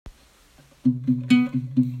I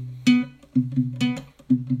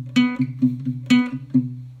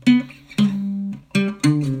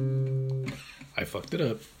fucked it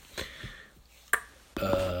up.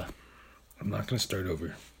 I'm not going to start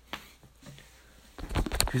over.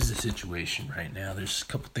 Here's the situation right now. There's a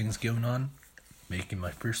couple things going on. Making my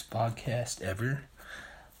first podcast ever.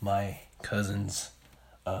 My cousin's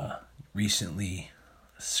recently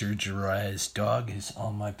surgerized dog is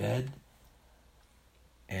on my bed.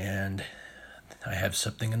 And I have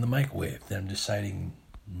something in the microwave that I'm deciding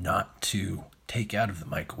not to take out of the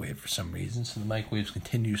microwave for some reason. So the microwave's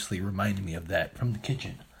continuously reminding me of that from the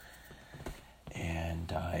kitchen.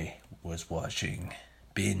 And I was watching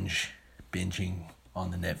binging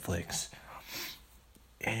on the Netflix.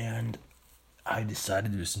 And I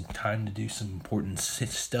decided it was time to do some important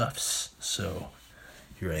stuffs. So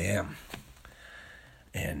here I am.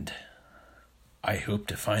 And I hope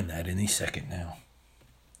to find that any second now.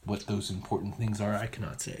 What those important things are, I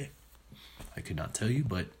cannot say. I could not tell you,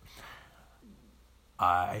 but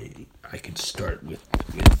I can start with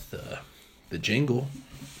the jingle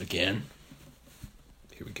again.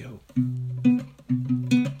 Here we go.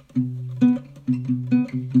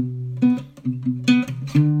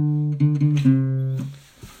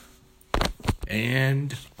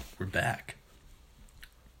 And we're back.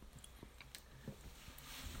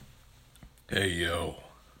 Hey yo,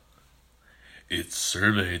 it's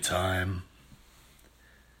survey time.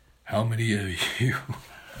 How many of you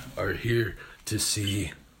are here to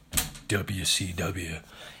see WCW?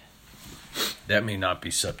 That may not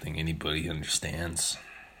be something anybody understands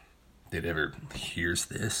that ever hears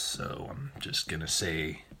this, so I'm just gonna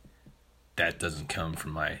say that doesn't come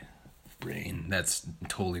from my brain. That's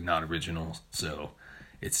totally not original, so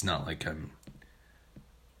it's not like I'm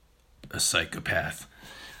a psychopath.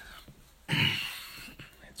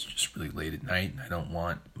 It's just really late at night, and I don't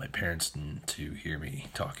want my parents to hear me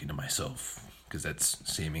talking to myself, because that's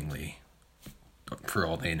seemingly, for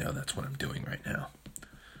all they know, that's what I'm doing right now.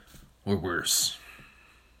 Or worse.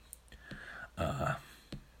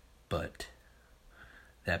 But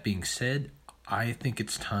that being said, I think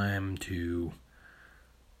it's time to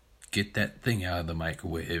get that thing out of the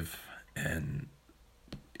microwave and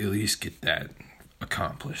at least get that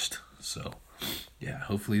accomplished. So, yeah,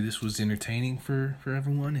 hopefully this was entertaining for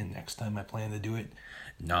everyone, and next time I plan to do it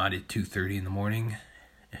not at 2:30 in the morning,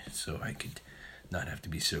 so I could not have to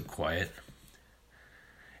be so quiet.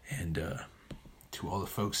 And to all the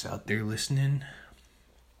folks out there listening,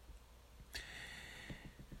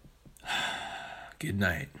 good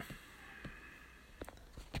night.